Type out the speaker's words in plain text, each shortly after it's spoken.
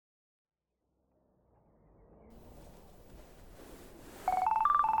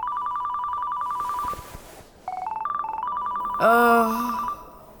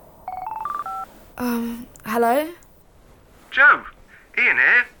Hello? Joe, Ian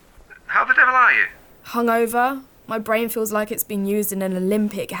here. How the devil are you? Hungover. My brain feels like it's been used in an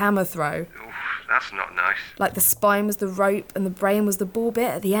Olympic hammer throw. Oof, that's not nice. Like the spine was the rope and the brain was the ball bit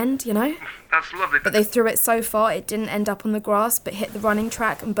at the end, you know? That's lovely, But they threw it so far it didn't end up on the grass but hit the running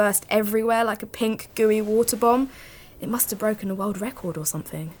track and burst everywhere like a pink, gooey water bomb. It must have broken a world record or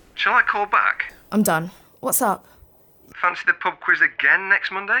something. Shall I call back? I'm done. What's up? Fancy the pub quiz again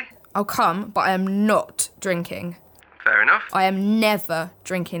next Monday? I'll come, but I am not drinking. Fair enough. I am never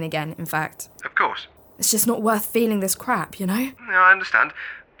drinking again, in fact. Of course. It's just not worth feeling this crap, you know? Yeah, I understand.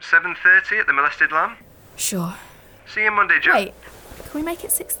 7:30 at the Molested Lamb? Sure. See you Monday, Joe. Wait, can we make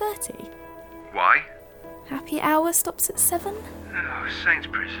it 6:30? Why? Happy hour stops at 7? Oh, saints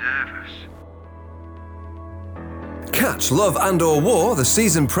preserve us. Catch Love and or War, the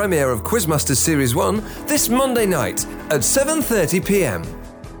season premiere of Quizmasters Series 1, this Monday night at 7:30 p.m.